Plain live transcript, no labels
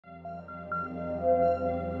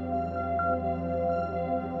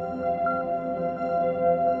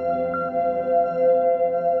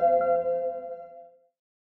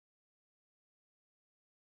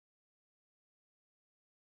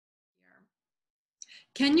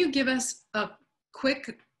Can you give us a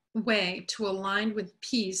quick way to align with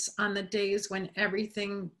peace on the days when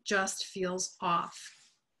everything just feels off?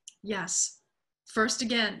 Yes. First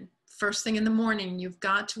thing in the morning, you've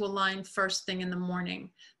got to align first thing in the morning.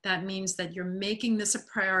 That means that you're making this a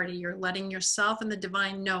priority. You're letting yourself and the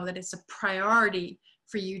divine know that it's a priority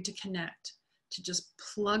for you to connect, to just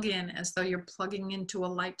plug in as though you're plugging into a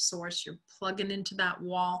light source. You're plugging into that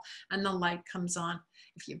wall and the light comes on.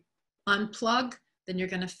 If you unplug, then you're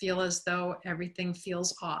going to feel as though everything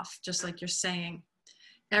feels off, just like you're saying.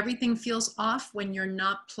 Everything feels off when you're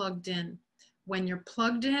not plugged in. When you're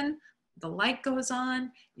plugged in, the light goes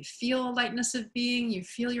on, you feel a lightness of being, you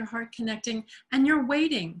feel your heart connecting, and you're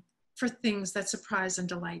waiting for things that surprise and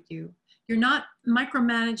delight you. You're not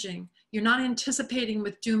micromanaging. You're not anticipating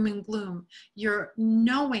with doom and gloom. You're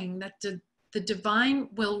knowing that the divine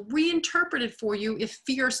will reinterpret it for you if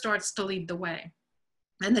fear starts to lead the way.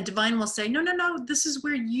 And the divine will say, no, no, no, this is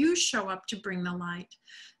where you show up to bring the light.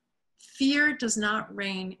 Fear does not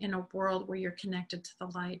reign in a world where you're connected to the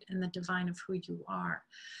light and the divine of who you are.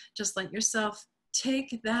 Just let yourself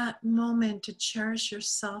take that moment to cherish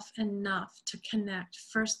yourself enough to connect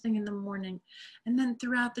first thing in the morning. And then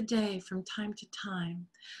throughout the day, from time to time,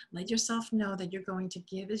 let yourself know that you're going to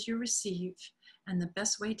give as you receive. And the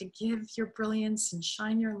best way to give your brilliance and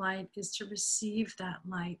shine your light is to receive that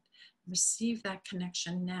light. Receive that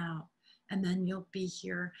connection now, and then you'll be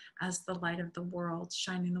here as the light of the world,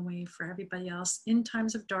 shining the way for everybody else in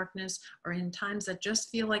times of darkness or in times that just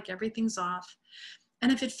feel like everything's off.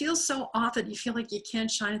 And if it feels so off that you feel like you can't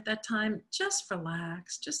shine at that time, just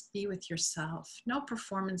relax, just be with yourself. No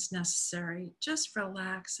performance necessary. Just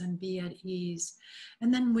relax and be at ease.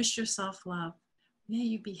 And then wish yourself love. May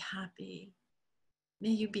you be happy. May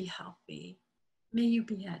you be healthy. May you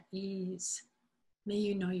be at ease. May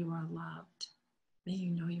you know you are loved. May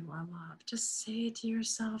you know you are loved. Just say it to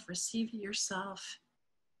yourself, receive it yourself.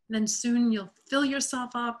 And then soon you'll fill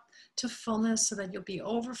yourself up to fullness so that you'll be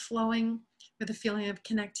overflowing with a feeling of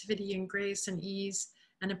connectivity and grace and ease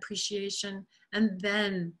and appreciation. And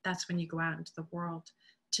then that's when you go out into the world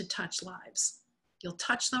to touch lives. You'll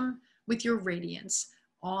touch them with your radiance.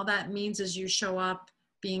 All that means is you show up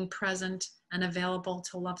being present and available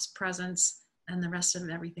to love's presence, and the rest of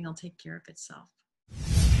everything will take care of itself.